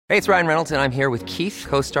Hey, it's Ryan Reynolds, and I'm here with Keith,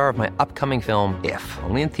 co-star of my upcoming film, If,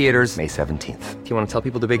 only in theaters May 17th. Do you want to tell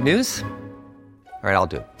people the big news? All right, I'll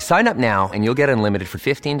do it. Sign up now and you'll get unlimited for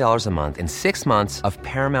 $15 a month and 6 months of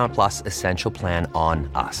Paramount Plus Essential Plan on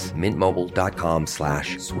us.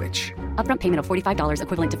 MintMobile.com/switch. Upfront payment of $45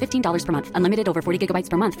 equivalent to $15 per month. Unlimited over 40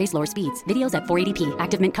 gigabytes per month. Face lower speeds. Videos at 480p.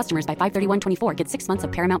 Active Mint customers by 531.24 get 6 months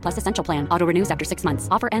of Paramount Plus Essential Plan. Auto renews after 6 months.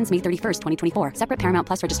 Offer ends May 31st, 2024. Separate Paramount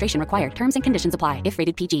Plus registration required. Terms and conditions apply if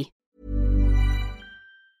rated PG.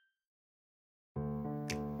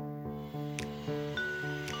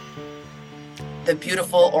 The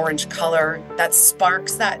beautiful orange color that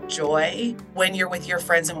sparks that joy when you're with your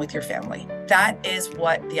friends and with your family. That is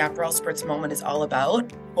what the Aperol Spritz moment is all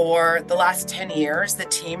about. For the last 10 years, the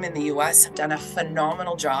team in the US have done a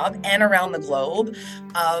phenomenal job and around the globe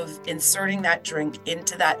of inserting that drink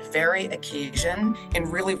into that very occasion in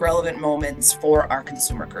really relevant moments for our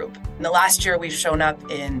consumer group. In the last year, we've shown up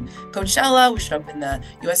in Coachella, we've shown up in the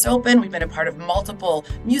US Open, we've been a part of multiple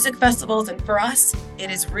music festivals, and for us, it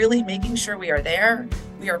is really making sure we are there.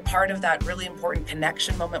 We are part of that really important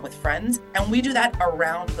connection moment with friends, and we do that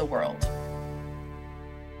around the world.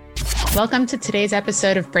 Welcome to today's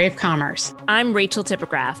episode of Brave Commerce. I'm Rachel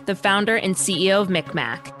Tipograph, the founder and CEO of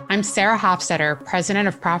Micmac. I'm Sarah Hofstetter, president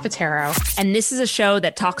of Profitero. And this is a show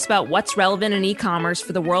that talks about what's relevant in e-commerce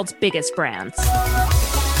for the world's biggest brands.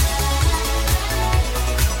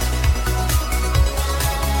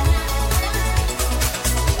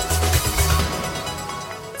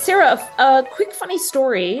 Sarah, a quick funny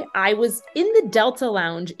story. I was in the Delta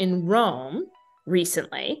Lounge in Rome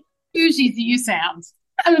recently. Bougie do you sound?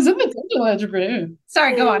 I was in the Delta Lounge.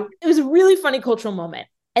 Sorry, go on. It was a really funny cultural moment.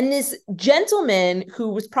 And this gentleman who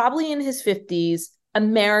was probably in his 50s,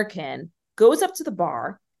 American, goes up to the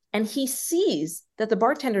bar and he sees that the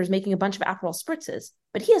bartender is making a bunch of Aperol spritzes,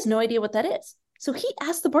 but he has no idea what that is. So he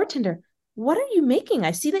asks the bartender, "What are you making?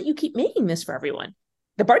 I see that you keep making this for everyone."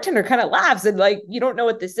 The bartender kind of laughs and like, "You don't know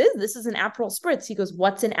what this is? This is an Aperol spritz." He goes,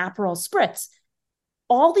 "What's an Aperol spritz?"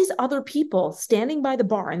 All these other people standing by the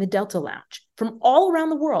bar in the Delta Lounge from all around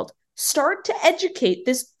the world start to educate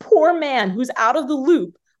this poor man who's out of the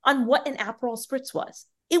loop on what an Aperol Spritz was.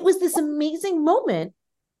 It was this amazing moment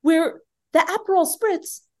where the Aperol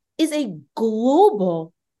Spritz is a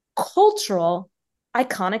global, cultural,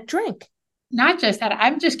 iconic drink. Not just that.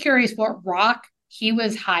 I'm just curious what rock he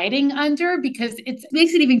was hiding under, because it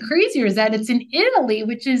makes it even crazier is that it's in Italy,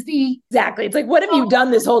 which is the... Exactly. It's like, what have you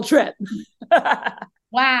done this whole trip?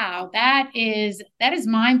 Wow, that is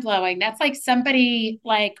mind-blowing. That's like somebody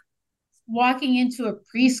like walking into a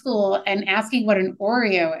preschool and asking what an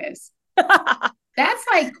Oreo is. That's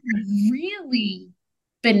like really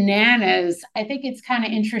bananas. I think it's kind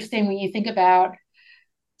of interesting when you think about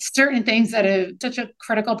certain things that are such a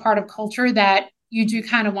critical part of culture that you do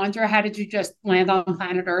kind of wonder, how did you just land on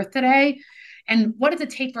planet Earth today? And what does it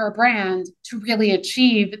take for a brand to really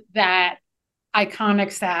achieve that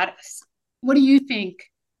iconic status? What do you think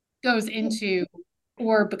goes into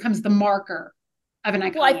or becomes the marker of an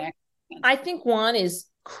iconic? Well, I think one is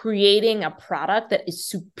creating a product that is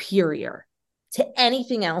superior to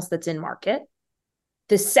anything else that's in market.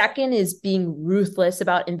 The second is being ruthless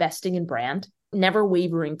about investing in brand, never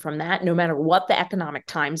wavering from that, no matter what the economic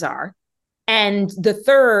times are. And the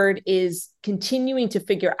third is continuing to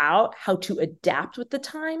figure out how to adapt with the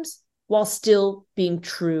times while still being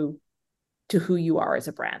true to who you are as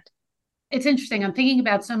a brand. It's interesting. I'm thinking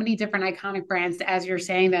about so many different iconic brands as you're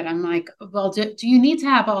saying that. I'm like, well, do you need to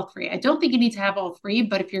have all three? I don't think you need to have all three,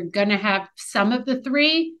 but if you're going to have some of the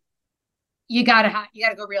three, you got to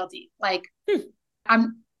go real deep. Like,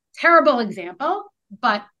 I'm terrible example,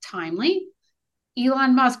 but timely.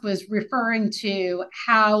 Elon Musk was referring to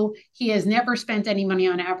how he has never spent any money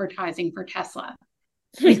on advertising for Tesla.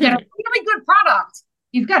 He's got a really good product.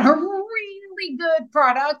 He's got a really good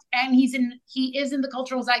product, and he is in the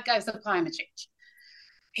cultural zeitgeist of climate change.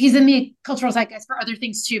 He's in the cultural zeitgeist for other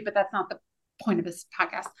things too, but that's not the point of this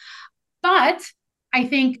podcast. But I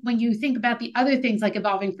think when you think about the other things like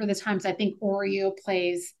evolving for the times, I think Oreo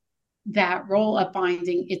plays that role of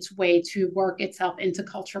finding its way to work itself into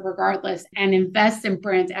culture regardless and invest in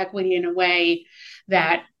brand equity in a way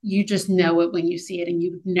that you just know it when you see it and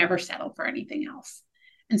you would never settle for anything else.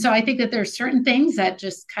 And so I think that there's certain things that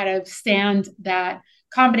just kind of stand that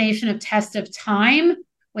combination of test of time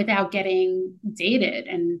without getting dated.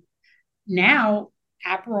 And now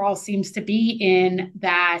Aperol seems to be in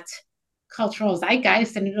that cultural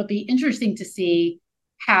zeitgeist, and it'll be interesting to see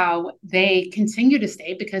how they continue to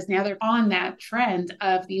stay, because now they're on that trend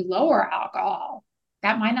of the lower alcohol.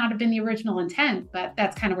 That might not have been the original intent, but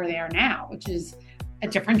that's kind of where they are now, which is a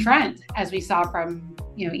different trend, as we saw from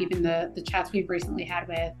even the chats we've recently had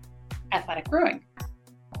with Athletic Brewing.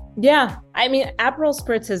 Yeah. I mean, Aperol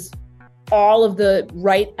Spritz has all of the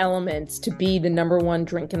right elements to be the number one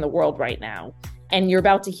drink in the world right now. And you're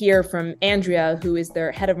about to hear from Andrea, who is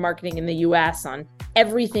their head of marketing in the US, on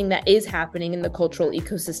everything that is happening in the cultural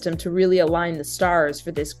ecosystem to really align the stars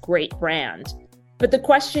for this great brand. But the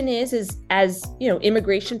question is as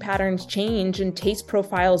immigration patterns change and taste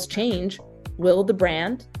profiles change, will the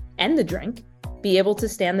brand and the drink be able to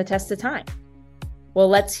stand the test of time? Well,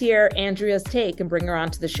 let's hear Andrea's take and bring her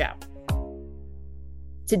onto the show.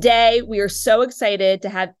 Today, we are so excited to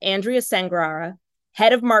have Andrea Sengara,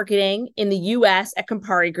 head of marketing in the US at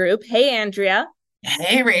Campari Group. Hey, Andrea.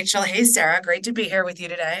 Hey, Rachel. Hey, Sarah. Great to be here with you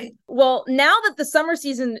today. Well, now that the summer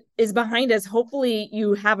season is behind us, hopefully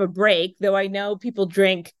you have a break, though I know people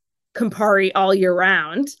drink Campari all year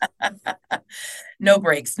round. No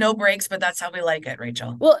breaks, but that's how we like it,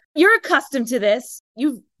 Rachel. Well, you're accustomed to this.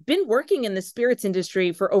 You've been working in the spirits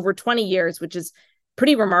industry for over 20 years, which is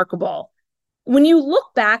pretty remarkable. When you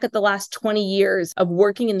look back at the last 20 years of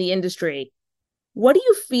working in the industry, what do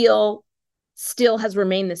you feel still has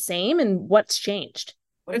remained the same and what's changed?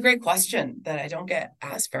 What a great question that I don't get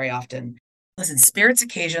asked very often. Listen, spirits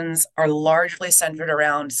occasions are largely centered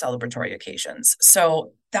around celebratory occasions.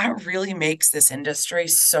 So that really makes this industry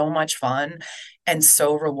so much fun and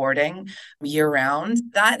so rewarding year round.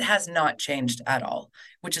 That has not changed at all,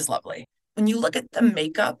 which is lovely. When you look at the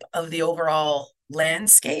makeup of the overall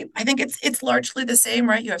landscape, I think it's largely the same,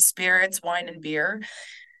 right? You have spirits, wine, and beer,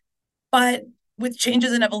 but with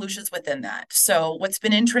changes and evolutions within that. So what's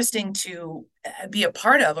been interesting to be a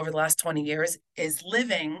part of over the last 20 years is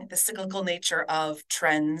living the cyclical nature of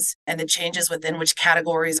trends and the changes within which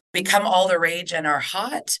categories become all the rage and are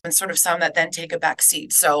hot, and sort of some that then take a back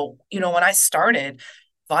seat. So, when I started,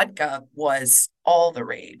 vodka was all the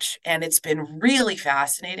rage. And it's been really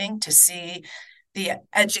fascinating to see the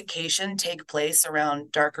education take place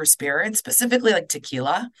around darker spirits, specifically like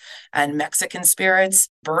tequila and Mexican spirits.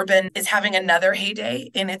 Bourbon is having another heyday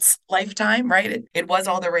in its lifetime, right? It was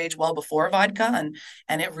all the rage well before vodka,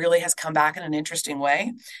 and it really has come back in an interesting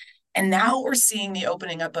way. And now we're seeing the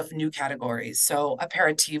opening up of new categories. So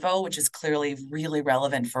aperitivo, which is clearly really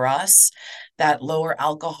relevant for us, that lower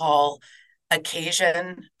alcohol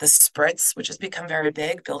occasion, the spritz, which has become very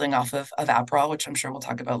big, building off of Aperol, which I'm sure we'll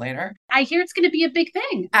talk about later. I hear it's going to be a big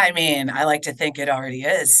thing. I mean, I like to think it already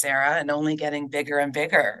is, Sarah, and only getting bigger and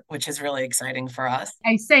bigger, which is really exciting for us.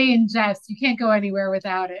 I say in jest, you can't go anywhere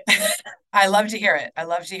without it. I love to hear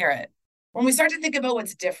it. When we start to think about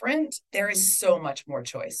what's different, there is so much more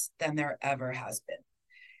choice than there ever has been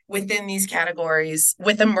within these categories,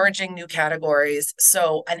 with emerging new categories.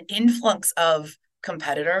 So an influx of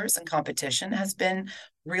competitors and competition has been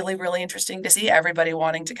really, really interesting to see. Everybody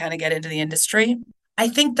wanting to kind of get into the industry. I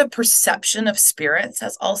think the perception of spirits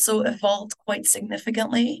has also evolved quite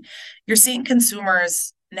significantly. You're seeing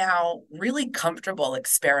consumers now really comfortable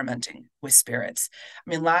experimenting with spirits.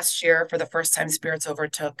 I mean, last year, for the first time, spirits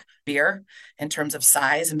overtook beer in terms of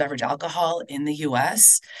size and beverage alcohol in the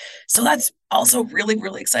US. So that's also really,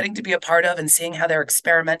 really exciting to be a part of, and seeing how they're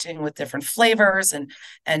experimenting with different flavors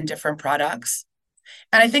and different products.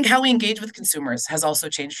 And I think how we engage with consumers has also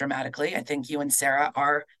changed dramatically. I think you and Sarah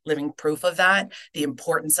are living proof of that. The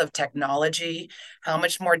importance of technology, how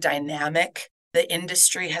much more dynamic the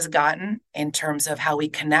industry has gotten in terms of how we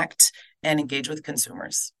connect and engage with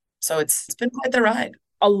consumers. So it's been quite the ride.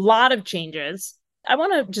 A lot of changes. I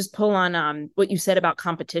want to just pull on what you said about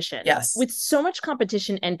competition. Yes. With so much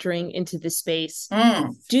competition entering into this space,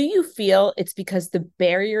 do you feel it's because the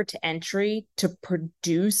barrier to entry to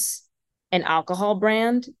produce an alcohol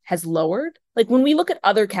brand has lowered? Like when we look at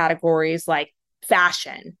other categories like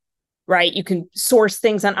fashion, right? You can source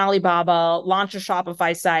things on Alibaba, launch a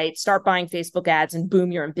Shopify site, start buying Facebook ads, and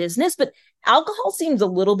boom, you're in business. But alcohol seems a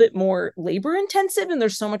little bit more labor intensive and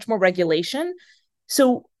there's so much more regulation.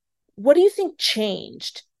 So what do you think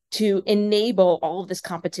changed to enable all of this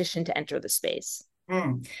competition to enter the space?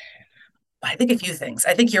 I think a few things.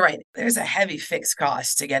 I think you're right. There's a heavy fixed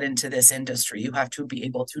cost to get into this industry. You have to be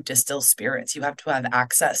able to distill spirits. You have to have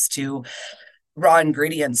access to raw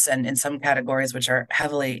ingredients, and in some categories, which are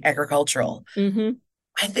heavily agricultural. Mm-hmm.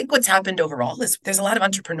 I think what's happened overall is there's a lot of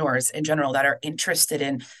entrepreneurs in general that are interested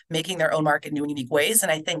in making their own mark in new and unique ways.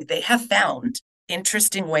 And I think they have found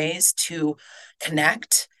interesting ways to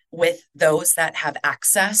connect with those that have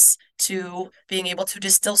access to being able to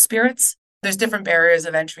distill spirits. There's different barriers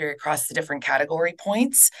of entry across the different category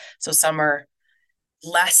points. So some are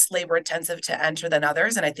less labor intensive to enter than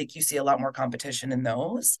others. And I think you see a lot more competition in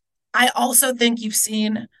those. I also think you've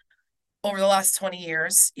seen over the last 20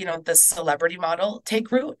 years, the celebrity model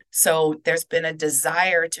take root. So there's been a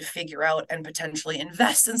desire to figure out and potentially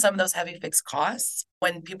invest in some of those heavy fixed costs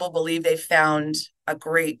when people believe they've found a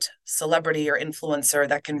great celebrity or influencer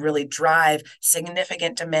that can really drive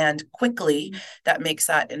significant demand quickly that makes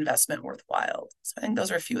that investment worthwhile. So I think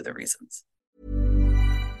those are a few of the reasons.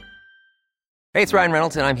 Hey, it's Ryan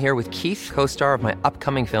Reynolds, and I'm here with Keith, co-star of my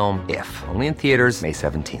upcoming film, If, only in theaters May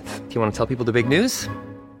 17th. Do you want to tell people the big news?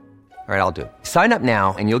 All right, I'll do it. Sign up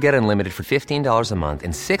now and you'll get unlimited for $15 a month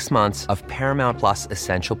and 6 months of Paramount Plus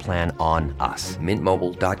Essential Plan on us.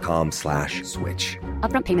 Mintmobile.com/switch.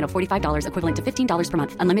 Upfront payment of $45 equivalent to $15 per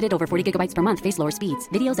month. Unlimited over 40 gigabytes per month. Face lower speeds.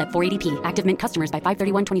 Videos at 480p. Active Mint customers by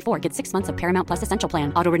 531.24 get 6 months of Paramount Plus Essential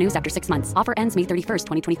Plan. Auto renews after 6 months. Offer ends May 31st,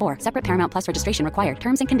 2024. Separate Paramount Plus registration required.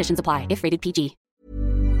 Terms and conditions apply if rated PG.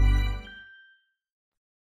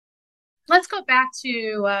 Let's go back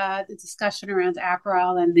to the discussion around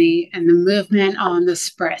Aperol and the movement on the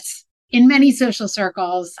spritz. In many social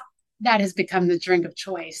circles, that has become the drink of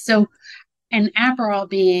choice. So, and Aperol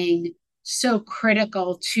being so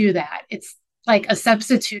critical to that, it's like a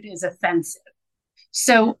substitute is offensive.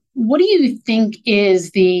 So, what do you think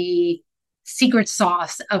is the secret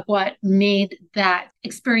sauce of what made that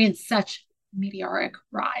experience such meteoric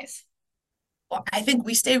rise? Well, I think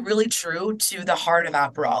we stay really true to the heart of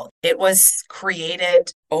Aperol. It was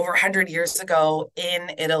created over 100 years ago in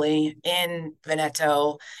Italy, in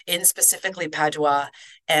Veneto, in specifically Padua.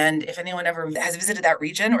 And if anyone ever has visited that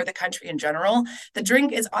region or the country in general, the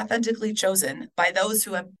drink is authentically chosen by those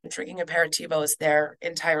who have been drinking aperitivos their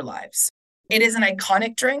entire lives. It is an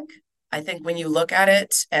iconic drink. I think when you look at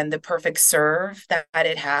it and the perfect serve that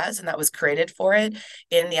it has and that was created for it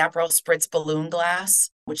in the Aperol Spritz balloon glass,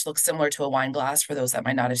 which looks similar to a wine glass for those that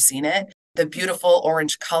might not have seen it, the beautiful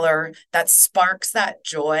orange color that sparks that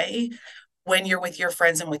joy when you're with your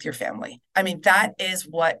friends and with your family. I mean, that is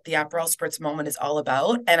what the Aperol Spritz moment is all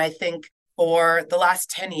about. And I think for the last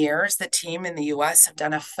 10 years, the team in the US have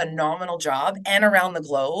done a phenomenal job and around the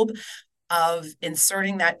globe of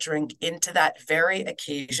inserting that drink into that very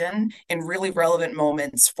occasion in really relevant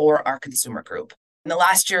moments for our consumer group. In the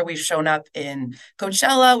last year, we've shown up in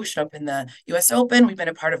Coachella, we've shown up in the US Open, we've been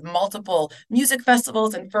a part of multiple music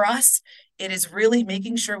festivals. And for us, it is really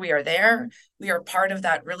making sure we are there. We are part of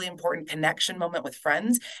that really important connection moment with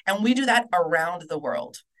friends. And we do that around the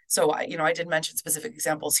world. So, I did mention specific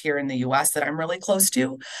examples here in the US that I'm really close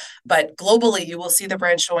to, but globally, you will see the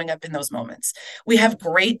brand showing up in those moments. We have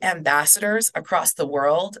great ambassadors across the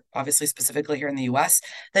world, obviously specifically here in the US,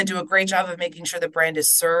 that do a great job of making sure the brand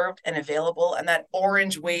is served and available. And that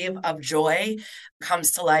orange wave of joy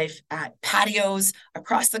comes to life at patios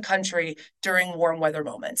across the country during warm weather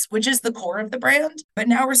moments, which is the core of the brand. But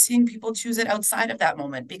now we're seeing people choose it outside of that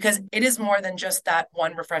moment because it is more than just that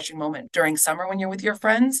one refreshing moment. During summer when you're with your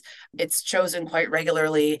friends, it's chosen quite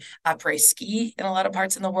regularly après-ski in a lot of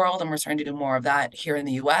parts in the world, and we're starting to do more of that here in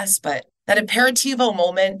the US. But that aperitivo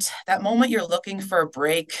moment, that moment you're looking for a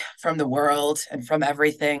break from the world and from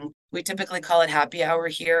everything, we typically call it happy hour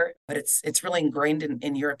here, but it's really ingrained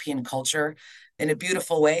in European culture in a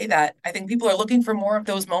beautiful way that I think people are looking for more of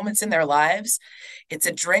those moments in their lives. It's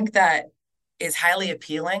a drink that is highly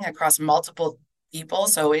appealing across multiple people,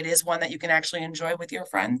 so it is one that you can actually enjoy with your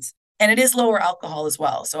friends. And it is lower alcohol as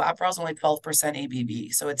well. So Aperol is only 12%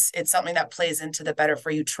 ABV. So it's something that plays into the better for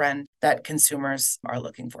you trend that consumers are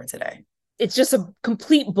looking for today. It's just a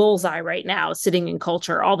complete bullseye right now, sitting in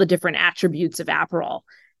culture, all the different attributes of Aperol.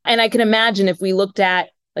 And I can imagine if we looked at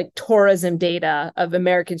like tourism data of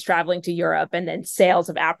Americans traveling to Europe and then sales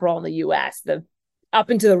of Aperol in the US, the up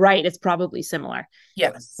and to the right, it's probably similar.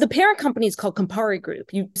 Yes. The parent company is called Campari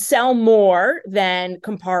Group. You sell more than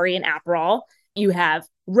Campari and Aperol. You have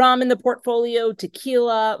rum in the portfolio,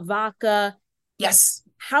 tequila, vodka. Yes.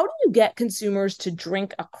 How do you get consumers to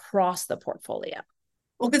drink across the portfolio?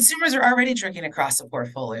 Well, consumers are already drinking across the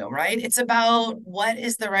portfolio, right? It's about what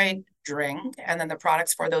is the right drink and then the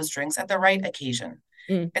products for those drinks at the right occasion.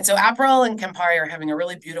 And so Aperol and Campari are having a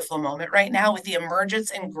really beautiful moment right now with the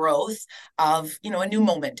emergence and growth of, a new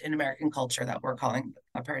moment in American culture that we're calling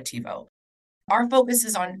aperitivo. Our focus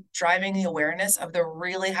is on driving the awareness of the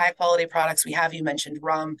really high quality products we have. You mentioned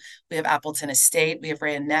rum. We have Appleton Estate. We have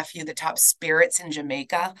Wray and Nephew, the top spirits in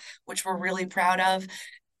Jamaica, which we're really proud of.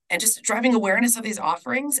 And just driving awareness of these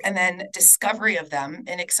offerings and then discovery of them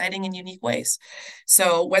in exciting and unique ways.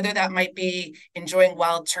 So whether that might be enjoying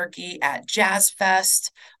wild turkey at Jazz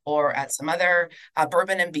Fest or at some other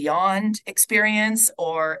Bourbon and Beyond experience,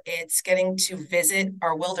 or it's getting to visit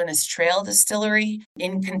our Wilderness Trail distillery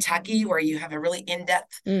in Kentucky, where you have a really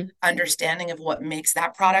in-depth understanding of what makes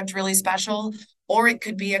that product really special, Or it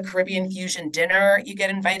could be a Caribbean fusion dinner you get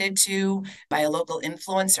invited to by a local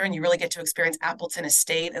influencer, and you really get to experience Appleton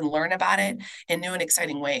Estate and learn about it in new and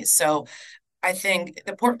exciting ways. So I think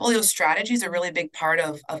the portfolio strategy is a really big part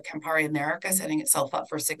of Campari America, setting itself up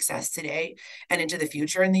for success today and into the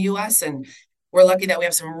future in the US. And we're lucky that we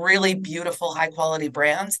have some really beautiful, high quality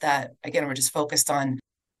brands that, again, we're just focused on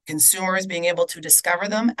consumers being able to discover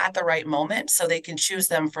them at the right moment so they can choose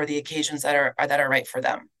them for the occasions that are right for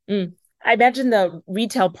them. I imagine the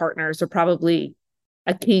retail partners are probably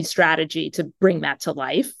a key strategy to bring that to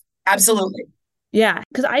life. Absolutely. Yeah,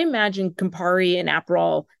 because I imagine Campari and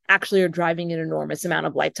Aperol actually are driving an enormous amount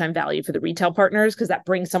of lifetime value for the retail partners because that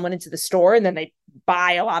brings someone into the store and then they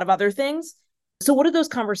buy a lot of other things. So what do those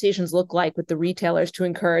conversations look like with the retailers to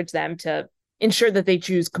encourage them to ensure that they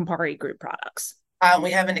choose Campari Group products?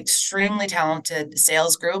 We have an extremely talented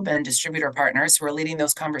sales group and distributor partners who are leading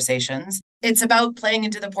those conversations. It's about playing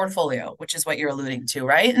into the portfolio, which is what you're alluding to,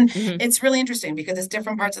 right? And it's really interesting because it's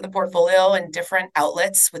different parts of the portfolio and different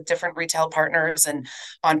outlets with different retail partners and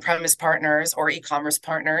on-premise partners or e-commerce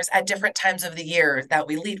partners at different times of the year that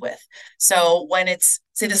we lead with. So when it's,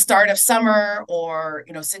 say, the start of summer or,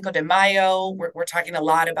 Cinco de Mayo, we're talking a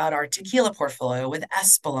lot about our tequila portfolio with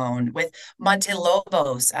Espolón, with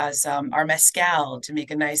Montelobos as our mezcal to make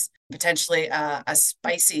a nice, potentially a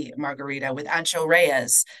spicy margarita with Ancho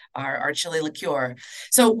Reyes, our chili liqueur.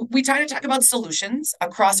 So we try to talk about solutions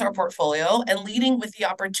across our portfolio and leading with the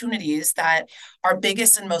opportunities that are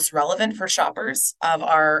biggest and most relevant for shoppers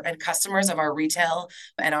and customers of our retail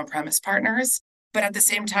and on-premise partners. But at the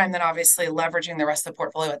same time, then obviously leveraging the rest of the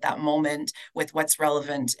portfolio at that moment with what's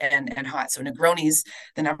relevant and hot. So Negroni's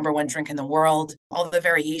the number one drink in the world. All the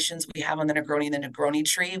variations we have on the Negroni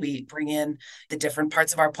tree, we bring in the different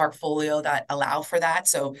parts of our portfolio that allow for that.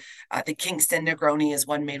 So the Kingston Negroni is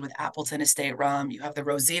one made with Appleton Estate rum. You have the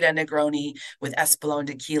Rosita Negroni with Espolón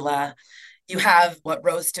tequila. You have what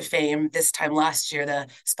rose to fame this time last year, the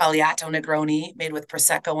Spagliato Negroni made with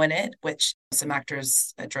Prosecco in it, which some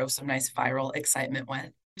actors drove some nice viral excitement with.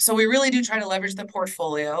 So we really do try to leverage the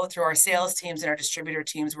portfolio through our sales teams and our distributor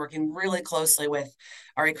teams, working really closely with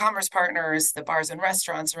our e-commerce partners, the bars and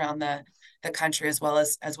restaurants around the country, as well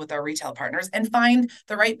as with our retail partners, and find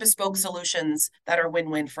the right bespoke solutions that are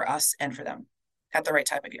win-win for us and for them at the right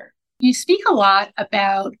time of year. You speak a lot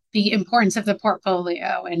about the importance of the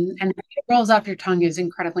portfolio, and it rolls off your tongue is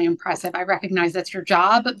incredibly impressive. I recognize that's your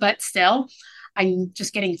job, but still, I'm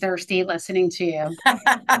just getting thirsty listening to you.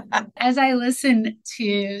 As I listen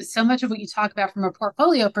to so much of what you talk about from a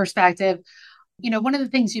portfolio perspective, one of the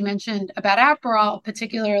things you mentioned about Aperol,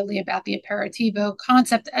 particularly about the aperitivo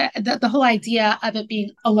concept, the whole idea of it being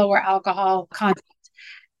a lower alcohol concept.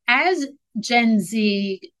 As Gen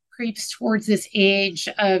Z creeps towards this age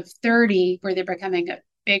of 30, where they're becoming a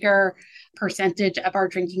bigger percentage of our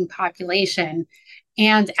drinking population,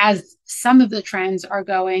 and as some of the trends are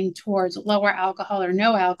going towards lower alcohol or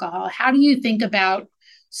no alcohol, how do you think about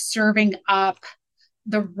serving up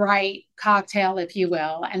the right cocktail, if you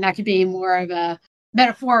will? And that could be more of a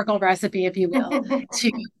metaphorical recipe, if you will,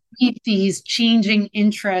 to meet these changing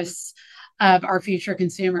interests of our future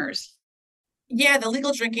consumers. Yeah, the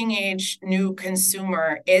legal drinking age new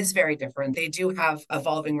consumer is very different. They do have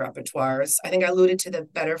evolving repertoires. I think I alluded to the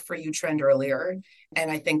better for you trend earlier. And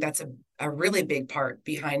I think that's a really big part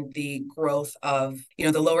behind the growth of,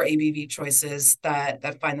 the lower ABV choices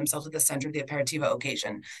that find themselves at the center of the aperitivo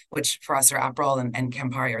occasion, which for us are Aperol and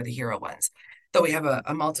Campari are the hero ones, though we have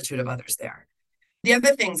a multitude of others there. The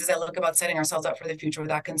other things as I look about setting ourselves up for the future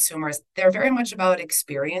with our consumers, they're very much about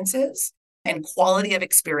experiences and quality of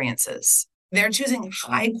experiences. They're choosing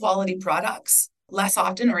high quality products less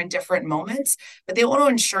often or in different moments, but they want to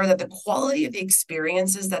ensure that the quality of the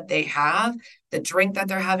experiences that they have, the drink that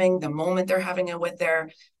they're having, the moment they're having it with their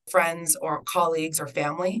friends or colleagues or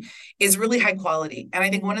family is really high quality. And I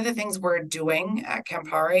think one of the things we're doing at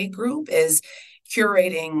Campari Group is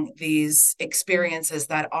curating these experiences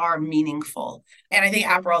that are meaningful. And I think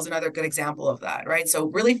Aperol is another good example of that, right? So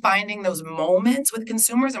really finding those moments with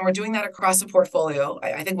consumers, and we're doing that across the portfolio.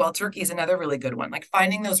 I think Wild Turkey is another really good one, like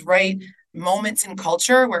finding those right moments in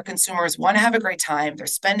culture where consumers want to have a great time. They're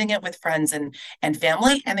spending it with friends and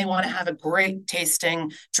family, and they want to have a great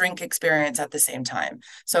tasting drink experience at the same time.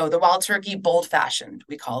 So the Wild Turkey Bold Fashioned,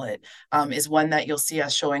 we call it, is one that you'll see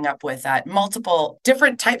us showing up with at multiple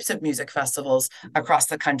different types of music festivals across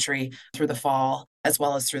the country through the fall, as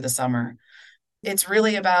well as through the summer. It's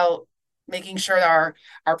really about making sure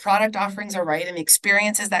our product offerings are right and the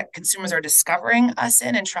experiences that consumers are discovering us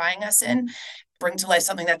in and trying us in bring to life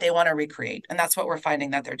something that they want to recreate. And that's what we're finding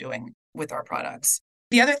that they're doing with our products.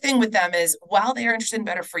 The other thing with them is while they are interested in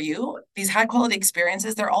better for you, these high quality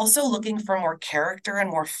experiences, they're also looking for more character and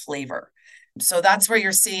more flavor. So that's where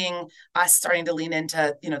you're seeing us starting to lean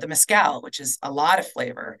into, the mezcal, which is a lot of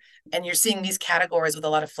flavor. And you're seeing these categories with a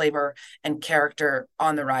lot of flavor and character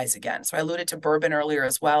on the rise again. So I alluded to bourbon earlier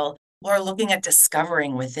as well. We're looking at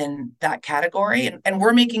discovering within that category, and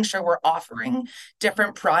we're making sure we're offering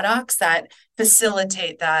different products that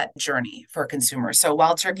facilitate that journey for consumers. So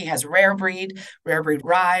Wild Turkey has rare breed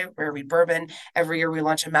rye, rare breed bourbon. Every year we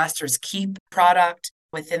launch a Master's Keep product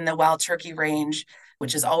within the Wild Turkey range,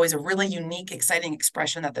 which is always a really unique, exciting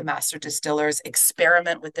expression that the master distillers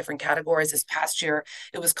experiment with different categories. This past year,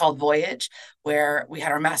 it was called Voyage, where we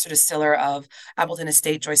had our master distiller of Appleton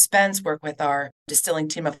Estate, Joyce Spence, work with our distilling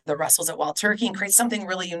team of the Russells at Wild Turkey and create something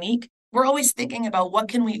really unique. We're always thinking about what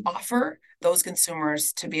can we offer those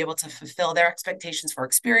consumers to be able to fulfill their expectations for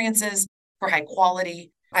experiences, for high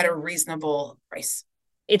quality, at a reasonable price.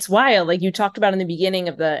 It's wild. Like you talked about in the beginning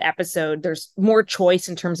of the episode, there's more choice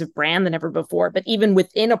in terms of brand than ever before. But even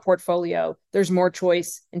within a portfolio, there's more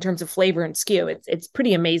choice in terms of flavor and SKU. It's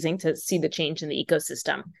pretty amazing to see the change in the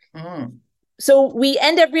ecosystem. So we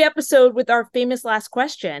end every episode with our famous last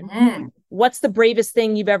question. What's the bravest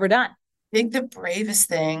thing you've ever done? I think the bravest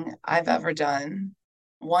thing I've ever done,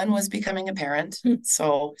 one was becoming a parent.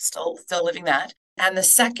 So still living that. And the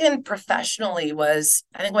second professionally was,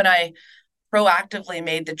 I think when I proactively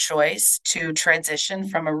made the choice to transition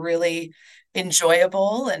from a really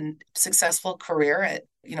enjoyable and successful career at,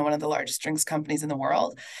 one of the largest drinks companies in the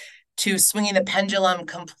world to swinging the pendulum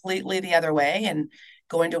completely the other way and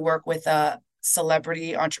going to work with a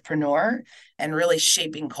celebrity entrepreneur and really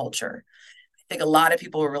shaping culture. I think a lot of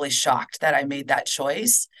people were really shocked that I made that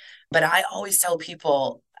choice, but I always tell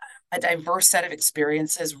people a diverse set of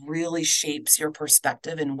experiences really shapes your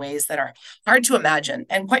perspective in ways that are hard to imagine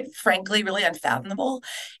and quite frankly, really unfathomable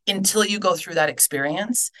until you go through that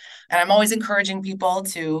experience. And I'm always encouraging people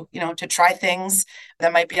to try things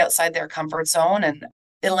that might be outside their comfort zone, and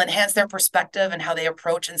it'll enhance their perspective and how they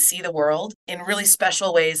approach and see the world in really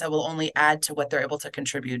special ways that will only add to what they're able to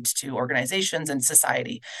contribute to organizations and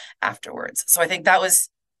society afterwards. So I think that was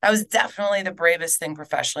definitely the bravest thing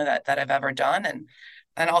professionally that I've ever done.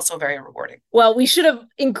 And also very rewarding. Well, we should have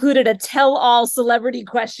included a tell-all celebrity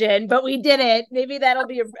question, but we didn't. Maybe that'll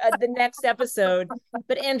be the next episode.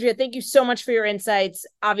 But Andrea, thank you so much for your insights.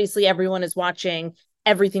 Obviously, everyone is watching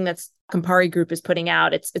everything that's Campari Group is putting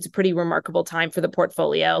out. It's a pretty remarkable time for the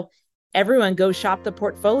portfolio. Everyone go shop the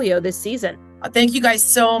portfolio this season. Thank you guys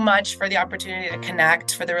so much for the opportunity to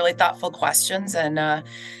connect, for the really thoughtful questions, and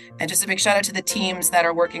just a big shout out to the teams that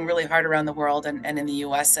are working really hard around the world and in the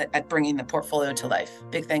US at bringing the portfolio to life.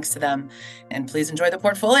 Big thanks to them, and please enjoy the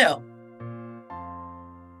portfolio.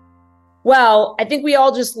 Well, I think we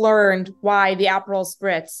all just learned why the Aperol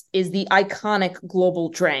Spritz is the iconic global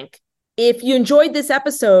drink. If you enjoyed this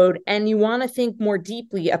episode and you want to think more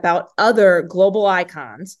deeply about other global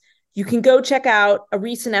icons, you can go check out a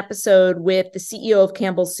recent episode with the CEO of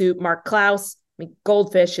Campbell's Soup, Mark Klaus.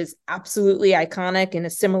 Goldfish is absolutely iconic in a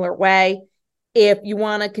similar way. If you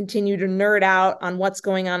want to continue to nerd out on what's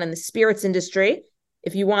going on in the spirits industry,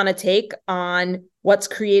 if you want to take on what's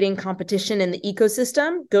creating competition in the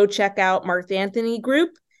ecosystem, go check out Mark Anthony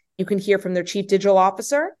Group. You can hear from their chief digital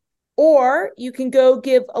officer, or you can go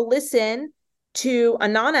give a listen to a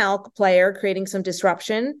non-alc player creating some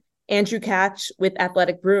disruption, Andrew Catch with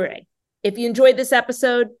Athletic Brewing. If you enjoyed this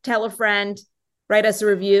episode, tell a friend, write us a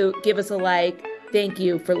review, give us a like. Thank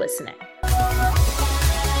you for listening.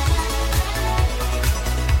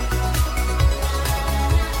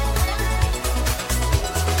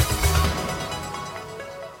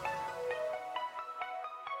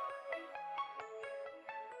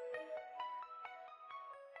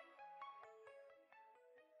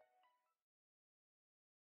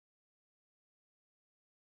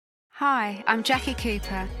 Hi, I'm Jackie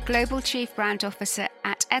Cooper, Global Chief Brand Officer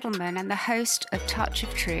at Edelman and the host of Touch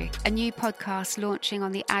of Truth, a new podcast launching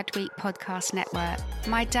on the Adweek Podcast Network.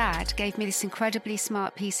 My dad gave me this incredibly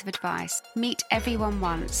smart piece of advice: meet everyone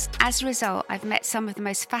once. As a result, I've met some of the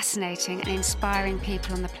most fascinating and inspiring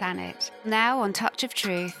people on the planet. Now on Touch of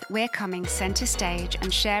Truth, we're coming center stage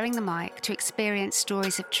and sharing the mic to experience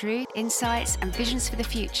stories of truth, insights, and visions for the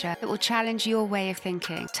future that will challenge your way of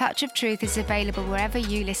thinking. Touch of Truth is available wherever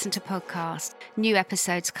you listen to podcasts. New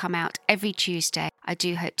episodes come out every Tuesday. I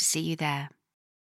do hope to see you there.